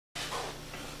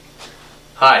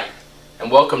Hi, and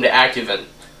welcome to Accuvin,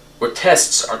 where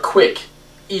tests are quick,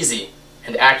 easy,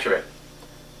 and accurate.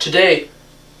 Today,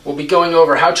 we'll be going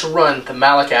over how to run the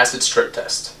malic acid strip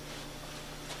test.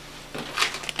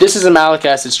 This is a malic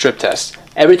acid strip test.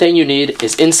 Everything you need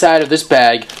is inside of this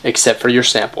bag except for your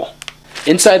sample.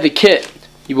 Inside the kit,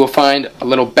 you will find a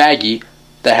little baggie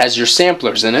that has your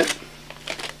samplers in it.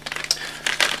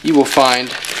 You will find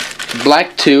a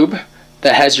black tube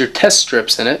that has your test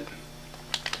strips in it.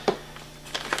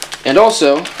 And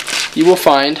also, you will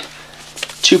find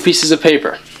two pieces of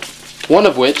paper, one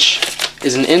of which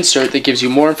is an insert that gives you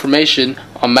more information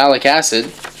on malic acid,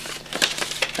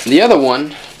 and the other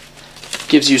one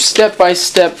gives you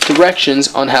step-by-step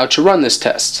directions on how to run this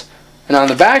test. And on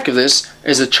the back of this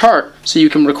is a chart so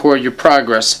you can record your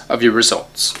progress of your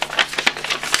results.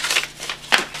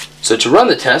 So to run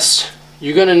the test,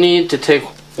 you're going to need to take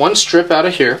one strip out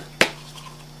of here.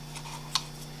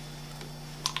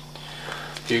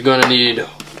 You're going to need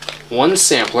one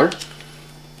sampler.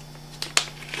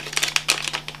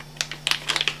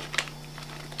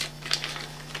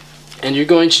 And you're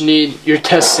going to need your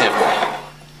test sample.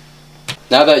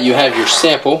 Now that you have your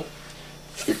sample,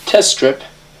 your test strip,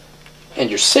 and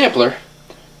your sampler,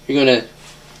 you're going to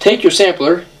take your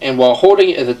sampler, and while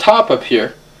holding it at the top up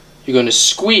here, you're going to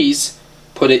squeeze,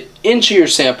 put it into your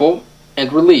sample,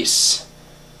 and release.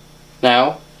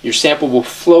 Now, your sample will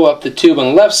flow up the tube on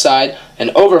the left side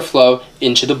and overflow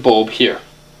into the bulb here.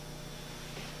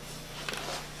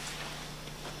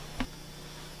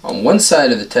 On one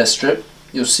side of the test strip,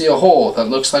 you'll see a hole that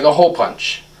looks like a hole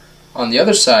punch. On the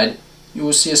other side, you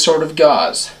will see a sort of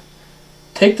gauze.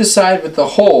 Take the side with the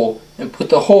hole and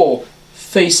put the hole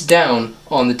face down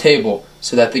on the table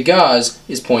so that the gauze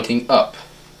is pointing up.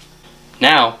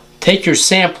 Now, take your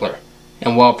sampler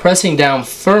and while pressing down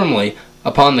firmly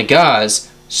upon the gauze,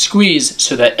 squeeze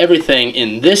so that everything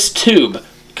in this tube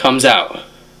comes out.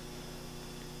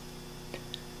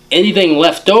 Anything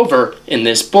left over in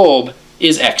this bulb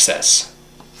is excess.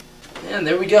 And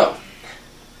there we go.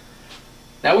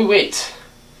 Now we wait.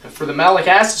 And for the malic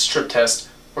acid strip test,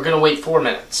 we're going to wait 4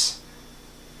 minutes.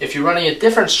 If you're running a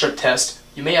different strip test,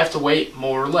 you may have to wait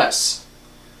more or less.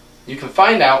 You can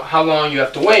find out how long you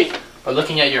have to wait by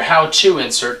looking at your how-to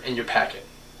insert in your packet.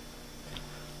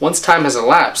 Once time has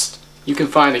elapsed, you can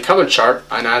find a color chart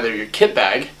on either your kit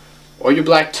bag or your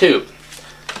black tube.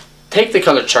 Take the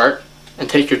color chart and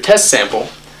take your test sample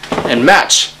and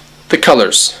match the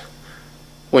colors.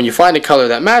 When you find a color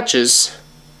that matches,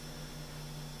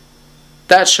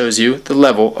 that shows you the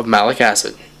level of malic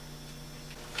acid.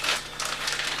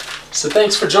 So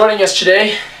thanks for joining us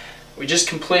today. We just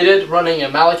completed running a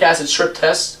malic acid strip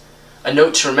test. A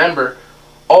note to remember,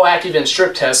 all Accuvin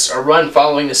strip tests are run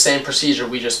following the same procedure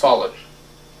we just followed.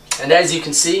 And as you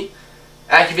can see,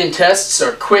 Accuvin tests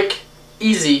are quick,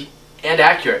 easy, and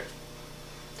accurate.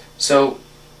 So,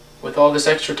 with all this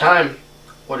extra time,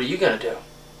 what are you going to do?